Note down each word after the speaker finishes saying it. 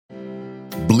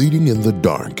Bleeding in the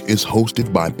Dark is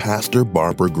hosted by Pastor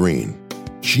Barbara Green.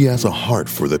 She has a heart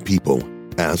for the people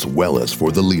as well as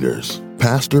for the leaders.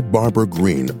 Pastor Barbara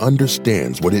Green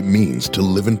understands what it means to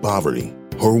live in poverty.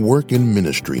 Her work in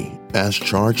ministry, as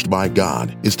charged by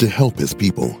God, is to help His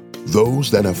people,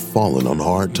 those that have fallen on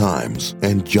hard times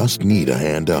and just need a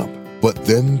hand up. But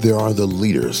then there are the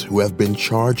leaders who have been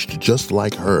charged just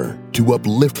like her to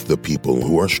uplift the people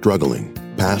who are struggling.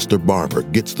 Pastor Barbara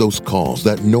gets those calls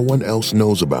that no one else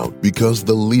knows about because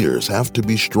the leaders have to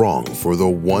be strong for the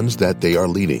ones that they are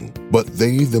leading, but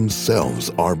they themselves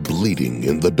are bleeding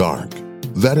in the dark.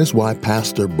 That is why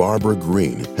Pastor Barbara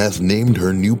Green has named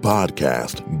her new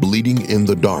podcast, Bleeding in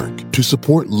the Dark, to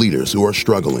support leaders who are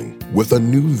struggling with a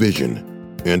new vision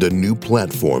and a new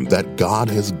platform that God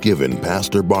has given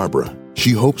Pastor Barbara.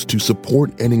 She hopes to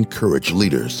support and encourage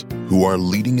leaders who are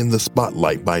leading in the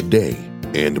spotlight by day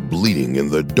and bleeding in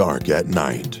the dark at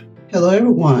night. Hello,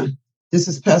 everyone. This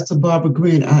is Pastor Barbara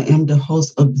Green. I am the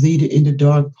host of Bleeding in the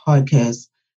Dark podcast.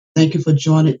 Thank you for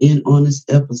joining in on this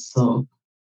episode.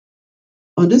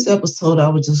 On this episode, I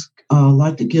would just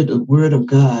like to give the word of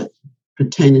God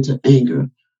pertaining to anger.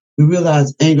 We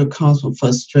realize anger comes from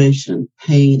frustration,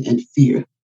 pain, and fear.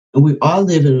 And we are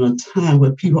living in a time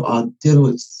where people are dealing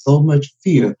with so much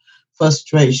fear,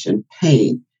 frustration,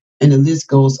 pain, and the list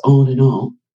goes on and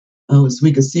on. As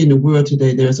we can see in the world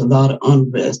today, there's a lot of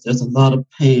unrest, there's a lot of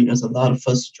pain, there's a lot of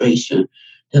frustration,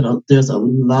 there's a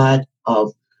lot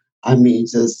of,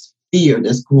 just fear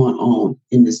that's going on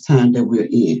in this time that we're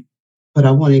in. But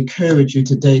I want to encourage you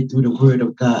today through the word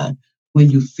of God. When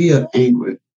you feel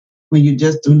angry, when you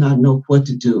just do not know what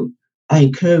to do, I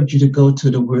encourage you to go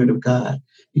to the word of God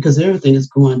because everything is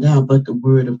going down but the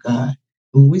word of God.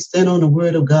 When we stand on the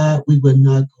word of God, we will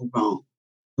not go wrong.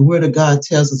 The word of God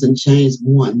tells us in James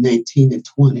 1:19 and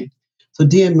 20. So,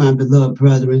 dear my beloved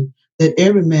brethren, let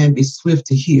every man be swift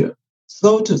to hear,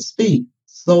 slow to speak,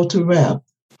 slow to wrath,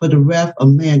 for the wrath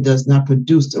of man does not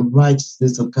produce the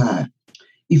righteousness of God.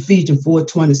 Ephesians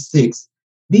 4:26.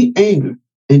 Be angry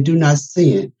and do not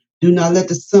sin. Do not let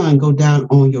the sun go down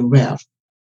on your wrath.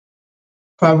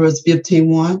 Proverbs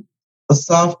 15:1. A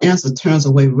soft answer turns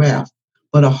away wrath,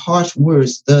 but a harsh word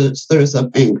stirs up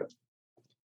anger.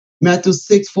 Matthew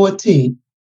 6:14.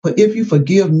 For if you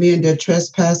forgive men their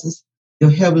trespasses, your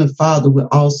heavenly Father will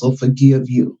also forgive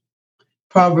you.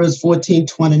 Proverbs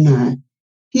 14:29.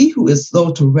 He who is slow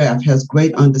to wrath has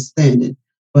great understanding,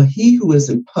 but he who is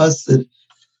impulsive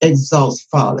exalts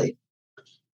folly.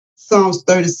 Psalms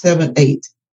 37:8.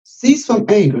 Cease from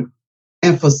anger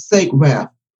and forsake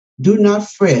wrath. Do not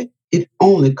fret, it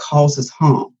only causes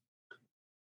harm.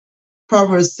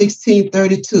 Proverbs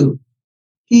 16:32.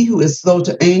 He who is slow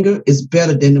to anger is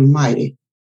better than the mighty,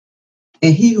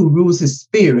 and he who rules his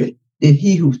spirit than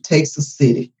he who takes a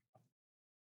city.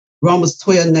 Romans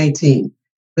 12:19.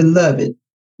 Beloved,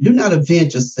 do not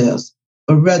avenge yourselves,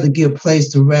 but rather give place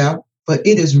to wrath, for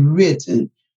it is written,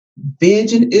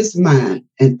 vengeance is mine,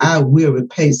 and I will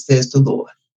repay, says the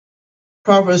Lord.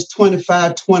 Proverbs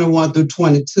 25:21 through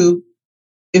 22.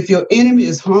 If your enemy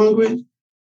is hungry,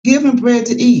 give him bread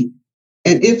to eat.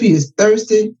 And if he is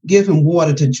thirsty, give him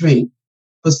water to drink.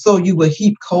 For so you will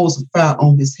heap coals of fire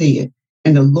on his head,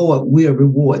 and the Lord will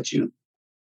reward you.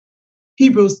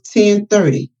 Hebrews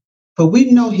 10:30. For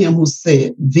we know him who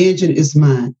said, vengeance is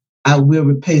mine, I will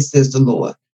repay, says the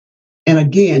Lord. And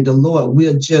again, the Lord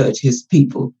will judge his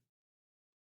people.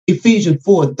 Ephesians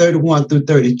 4:31 through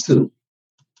 32.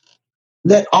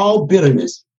 Let all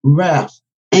bitterness, wrath,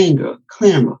 anger,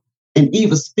 clamor, and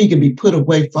evil speaking be put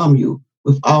away from you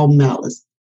with all malice.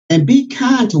 And be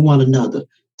kind to one another,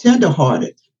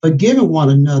 tenderhearted, forgiving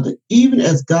one another, even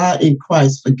as God in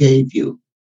Christ forgave you.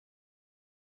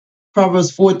 Proverbs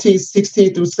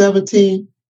 14:16 through 17.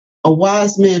 A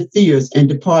wise man fears and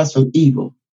departs from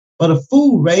evil, but a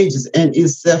fool rages and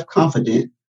is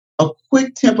self-confident. A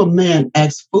quick-tempered man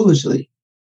acts foolishly,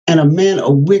 and a man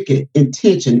of wicked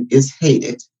intention is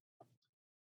hated.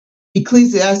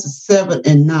 Ecclesiastes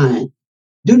 7:9.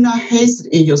 Do not hasten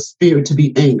in your spirit to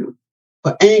be angry,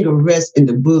 for anger rests in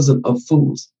the bosom of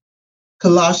fools.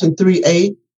 Colossians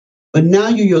 3:8. But now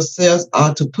you yourselves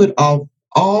are to put off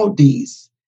all these: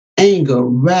 anger,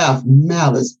 wrath,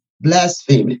 malice,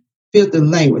 blasphemy, filthy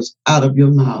language out of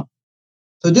your mouth.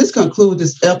 So this concludes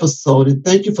this episode, and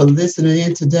thank you for listening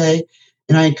in today.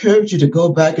 And I encourage you to go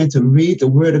back and to read the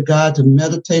Word of God, to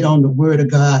meditate on the Word of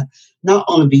God, not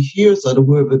only be hearers of the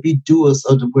Word, but be doers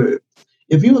of the Word.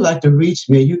 If you would like to reach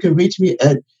me, you can reach me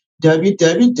at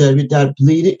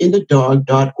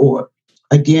www.bleedinginthedark.org.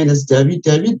 Again, it's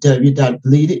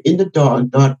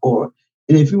www.bleedinginthedark.org.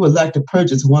 And if you would like to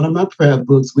purchase one of my prayer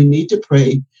books, We Need to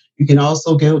Pray, You can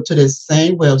also go to the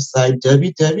same website,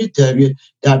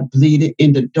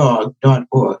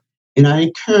 www.bleedinginthedark.org. And I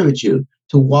encourage you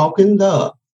to walk in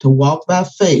love, to walk by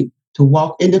faith, to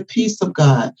walk in the peace of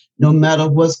God, no matter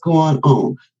what's going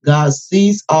on. God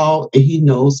sees all and he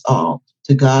knows all.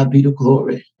 To God be the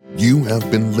glory. You have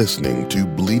been listening to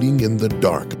Bleeding in the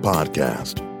Dark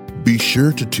podcast. Be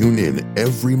sure to tune in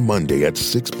every Monday at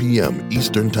 6 p.m.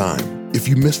 Eastern Time. If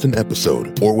you missed an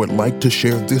episode or would like to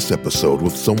share this episode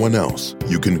with someone else,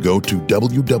 you can go to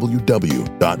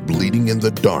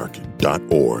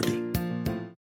www.bleedinginthedark.org.